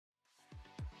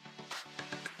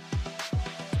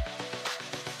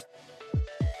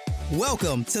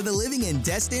Welcome to the Living in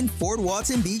Destin, Fort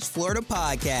Walton Beach, Florida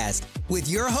podcast with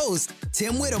your hosts,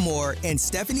 Tim Whittemore and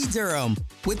Stephanie Durham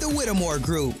with the Whittemore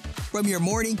Group. From your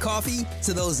morning coffee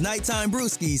to those nighttime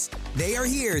brewskis, they are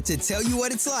here to tell you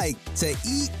what it's like to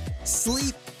eat,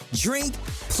 sleep, drink,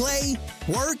 play,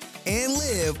 work, and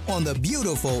live on the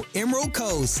beautiful Emerald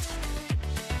Coast.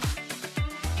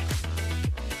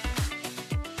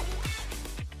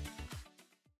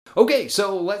 Okay,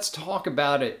 so let's talk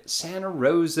about it. Santa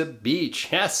Rosa Beach.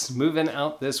 Yes, moving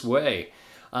out this way.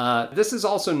 This is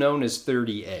also known as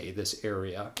 30A, this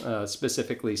area,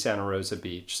 specifically Santa Rosa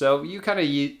Beach. So you kind of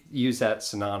use that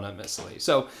synonymously.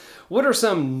 So what are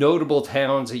some notable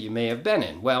towns that you may have been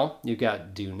in? Well, you've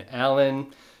got Dune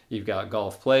Allen, you've got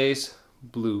Gulf Place,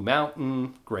 Blue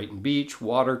Mountain, Grayton Beach,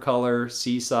 Watercolor,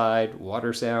 Seaside,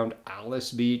 Water Sound,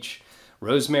 Alice Beach,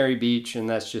 Rosemary Beach, and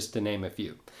that's just to name a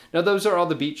few. Now, those are all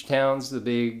the beach towns, the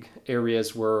big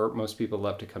areas where most people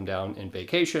love to come down and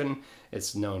vacation.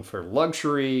 It's known for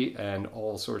luxury and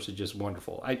all sorts of just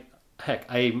wonderful.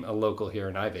 I'm a local here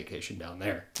and I vacation down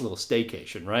there. A little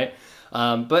staycation, right?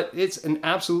 But it's an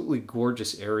absolutely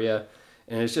gorgeous area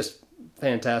and it's just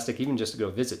fantastic even just to go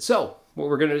visit. So what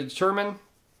we're going to determine,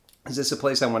 is this a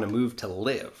place I want to move to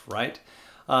live, right?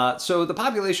 So the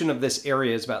population of this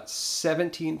area is about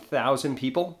 17,000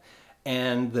 people.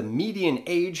 And the median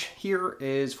age here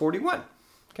is 41,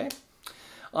 okay?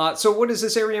 So what is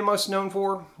this area most known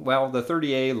for? Well, the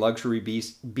 30A luxury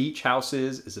beach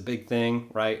houses is a big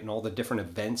thing, right? And all the different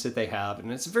events that they have.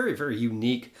 And it's very, very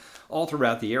unique all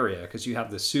throughout the area because you have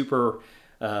the super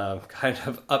kind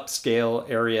of upscale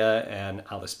area and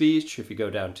Alice Beach. If you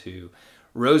go down to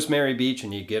Rosemary Beach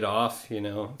and you get off,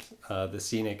 the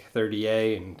scenic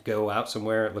 30A and go out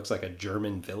somewhere, it looks like a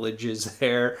German village is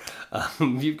there.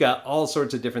 You've got all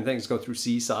sorts of different things go through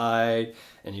Seaside,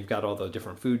 and you've got all the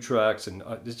different food trucks, and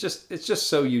it's just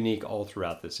so unique all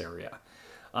throughout this area.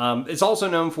 It's also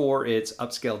known for its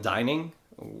upscale dining,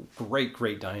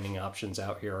 great dining options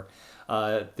out here.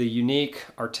 The unique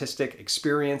artistic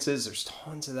experiences, there's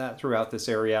tons of that throughout this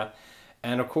area,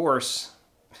 and of course,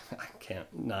 I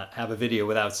can't not have a video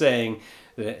without saying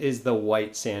that is the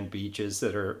white sand beaches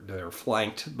that are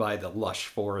flanked by the lush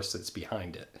forest that's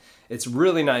behind it. It's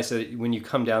really nice that when you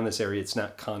come down this area, it's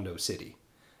not condo city.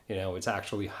 It's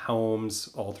actually homes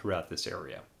all throughout this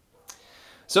area.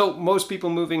 So most people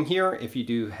moving here, if you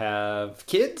do have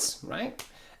kids, right,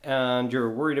 and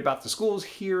you're worried about the schools,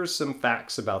 here's some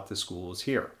facts about the schools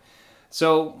here.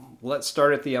 So let's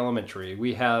start at the elementary.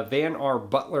 We have Van R.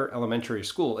 Butler Elementary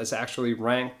School. It's actually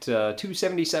ranked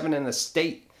 277 in the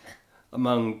state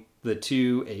among the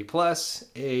two A+,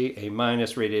 A-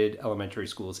 rated elementary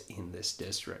schools in this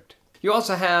district. You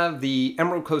also have the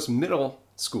Emerald Coast Middle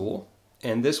School,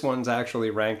 and this one's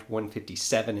actually ranked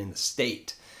 157 in the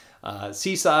state.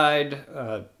 Seaside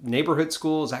Neighborhood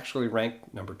School is actually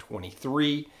ranked number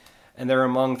 23. And they're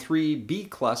among 3 B+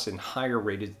 and higher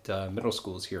rated middle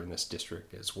schools here in this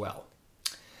district as well.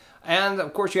 And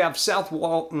of course you have South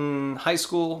Walton High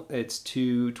School. It's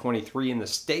 223 in the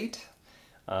state.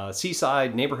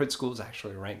 Seaside Neighborhood School is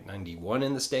actually ranked 91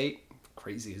 in the state.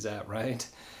 Crazy is that, right?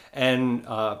 And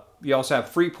you also have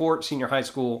Freeport Senior High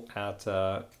School at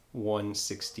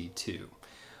 162.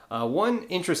 One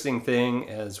interesting thing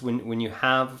is when you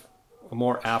have a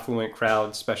more affluent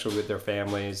crowd, especially with their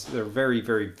families, they're very,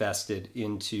 very vested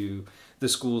into the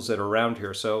schools that are around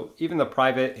here. So even the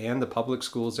private and the public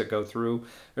schools that go through,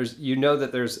 there's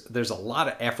a lot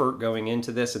of effort going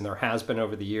into this, and there has been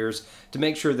over the years, to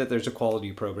make sure that there's a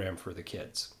quality program for the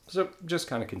kids. So just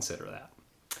kind of consider that.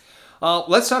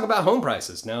 Let's talk about home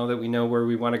prices. Now that we know where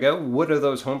we want to go, what do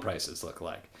those home prices look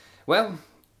like? Well,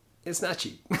 it's not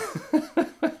cheap.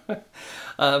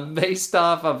 Based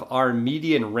off of our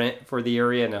median rent for the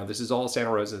area, now this is all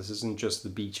Santa Rosa, this isn't just the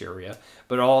beach area,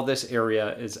 but all this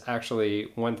area is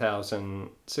actually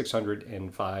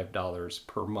 $1,605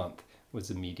 per month was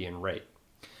the median rate.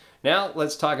 Now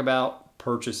let's talk about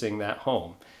purchasing that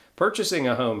home. Purchasing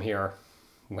a home here,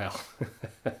 well,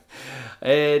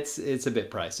 it's a bit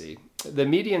pricey. The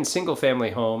median single family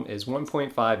home is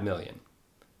 $1.5 million.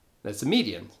 That's the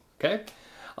median, okay?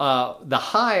 The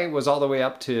high was all the way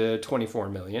up to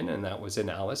 $24 million, and that was in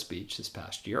Alice Beach this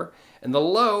past year. And the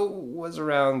low was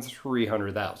around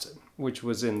 $300,000, which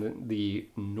was in the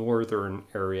northern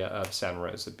area of Santa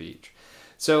Rosa Beach.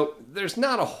 So there's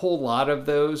not a whole lot of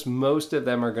those. Most of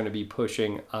them are going to be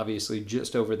pushing, obviously,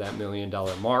 just over that $1 million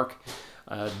mark.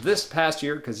 This past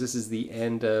year, because this is the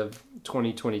end of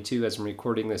 2022 as I'm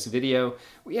recording this video,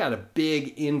 we had a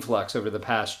big influx over the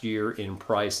past year in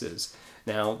prices.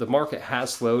 Now, the market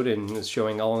has slowed and is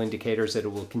showing all indicators that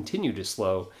it will continue to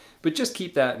slow, but just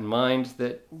keep that in mind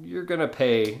that you're going to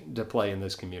pay to play in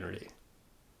this community.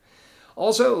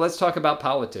 Also, let's talk about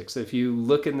politics. If you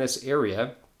look in this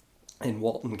area, in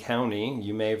Walton County,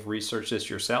 you may have researched this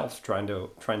yourself, trying to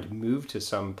move to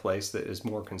some place that is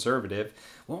more conservative.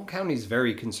 Walton County is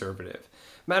very conservative.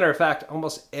 Matter of fact,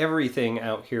 almost everything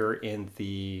out here in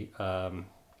the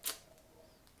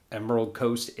Emerald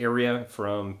Coast area,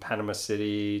 from Panama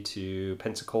City to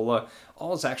Pensacola,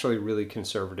 all is actually a really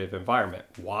conservative environment.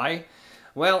 Why?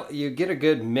 Well, you get a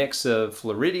good mix of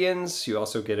Floridians. You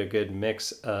also get a good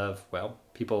mix of, well,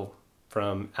 people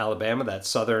from Alabama. That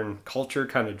southern culture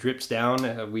kind of drips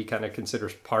down. We kind of consider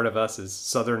part of us as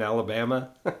southern Alabama.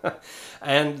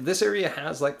 And this area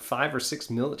has like 5 or 6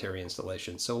 military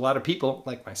installations. So a lot of people,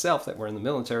 like myself, that were in the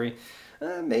military,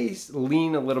 may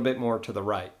lean a little bit more to the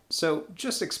right. So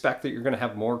just expect that you're going to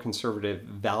have more conservative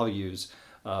values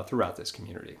throughout this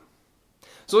community.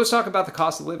 So let's talk about the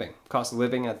cost of living. Cost of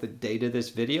living at the date of this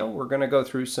video. We're going to go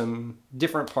through some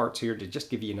different parts here to just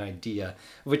give you an idea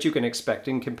of what you can expect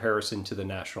in comparison to the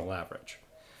national average.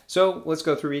 So let's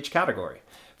go through each category.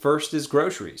 First is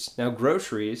groceries. Now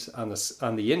groceries on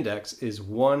the index is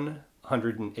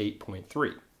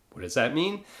 108.3. What does that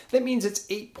mean? That means it's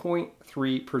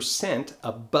 8.3%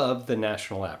 above the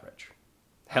national average.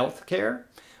 Healthcare?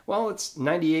 Well, it's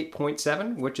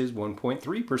 98.7, which is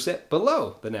 1.3%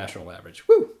 below the national average.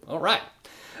 Woo! All right.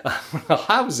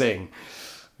 Housing,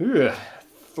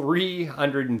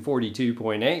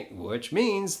 342.8, which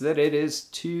means that it is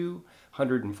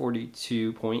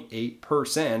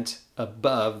 242.8%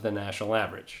 above the national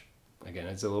average. Again,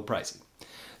 it's a little pricey.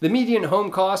 The median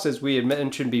home cost, as we had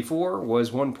mentioned before,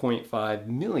 was $1.5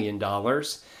 million.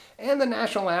 And the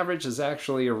national average is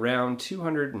actually around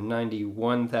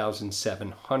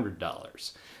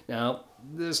 $291,700. Now,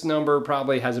 this number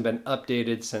probably hasn't been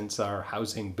updated since our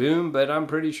housing boom, but I'm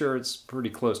pretty sure it's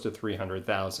pretty close to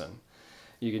 300,000.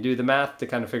 You can do the math to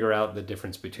kind of figure out the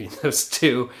difference between those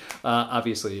two.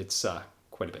 Obviously, it's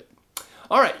quite a bit.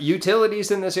 All right, utilities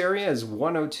in this area is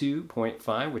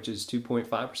 102.5, which is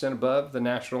 2.5% above the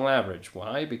national average.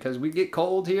 Why? Because we get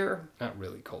cold here. Not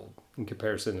really cold in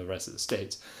comparison to the rest of the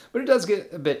states, but it does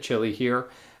get a bit chilly here,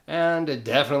 and it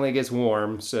definitely gets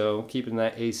warm. So keeping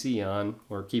that AC on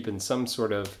or keeping some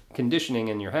sort of conditioning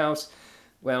in your house,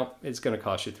 well, it's going to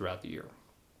cost you throughout the year.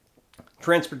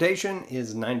 Transportation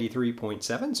is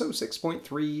 93.7, so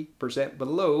 6.3%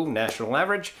 below national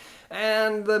average.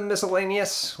 And the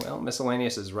miscellaneous, well,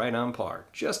 miscellaneous is right on par,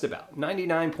 just about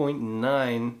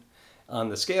 99.9 on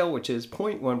the scale, which is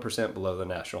 0.1% below the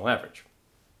national average.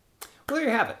 Well, there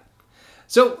you have it.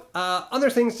 So other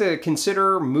things to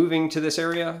consider moving to this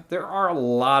area, there are a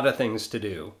lot of things to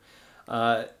do.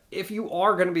 If you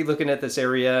are going to be looking at this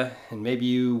area and maybe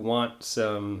you want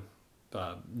some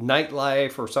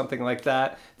nightlife or something like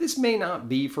that, this may not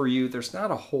be for you. There's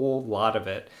not a whole lot of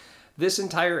it. This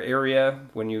entire area,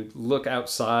 when you look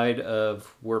outside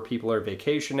of where people are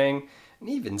vacationing, and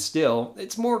even still,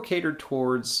 it's more catered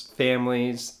towards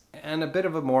families and a bit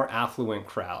of a more affluent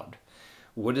crowd.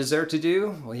 What is there to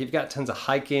do? Well, you've got tons of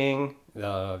hiking,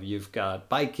 you've got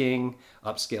biking,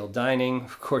 upscale dining,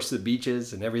 of course the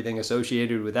beaches and everything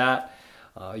associated with that.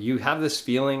 You have this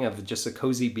feeling of just a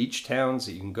cozy beach town,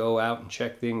 so you can go out and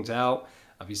check things out.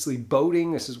 Obviously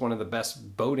boating, this is one of the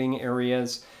best boating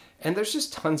areas. And there's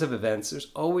just tons of events.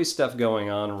 There's always stuff going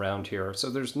on around here,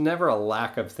 so there's never a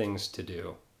lack of things to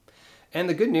do. And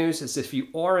the good news is if you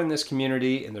are in this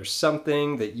community and there's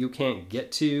something that you can't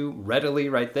get to readily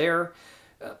right there,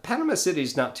 Panama City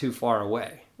is not too far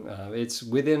away. It's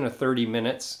within 30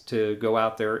 minutes to go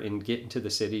out there and get into the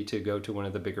city to go to one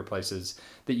of the bigger places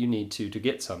that you need to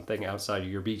get something outside of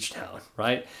your beach town,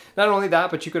 right? Not only that,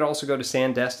 but you could also go to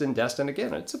Sandestin. Destin,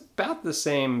 again, it's about the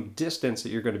same distance that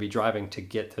you're going to be driving to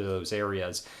get to those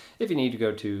areas. If you need to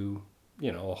go to,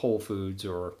 a Whole Foods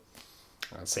or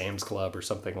Sam's Club or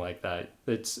something like that,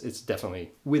 it's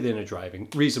definitely within a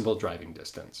reasonable driving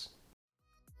distance.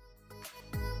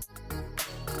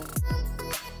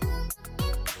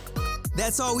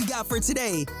 That's all we got for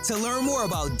today. To learn more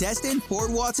about Destin,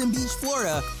 Fort Walton Beach,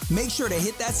 Florida, make sure to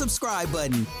hit that subscribe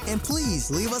button and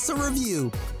please leave us a review.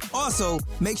 Also,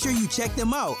 make sure you check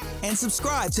them out and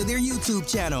subscribe to their YouTube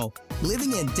channel,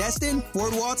 Living in Destin,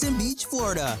 Fort Walton Beach,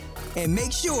 Florida. And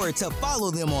make sure to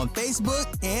follow them on Facebook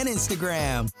and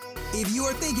Instagram. If you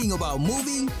are thinking about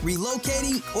moving,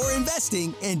 relocating, or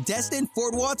investing in Destin,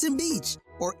 Fort Walton Beach,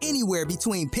 or anywhere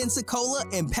between Pensacola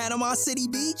and Panama City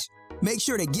Beach, make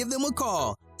sure to give them a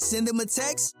call, send them a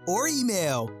text, or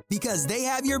email because they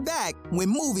have your back when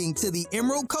moving to the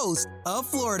Emerald Coast of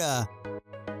Florida.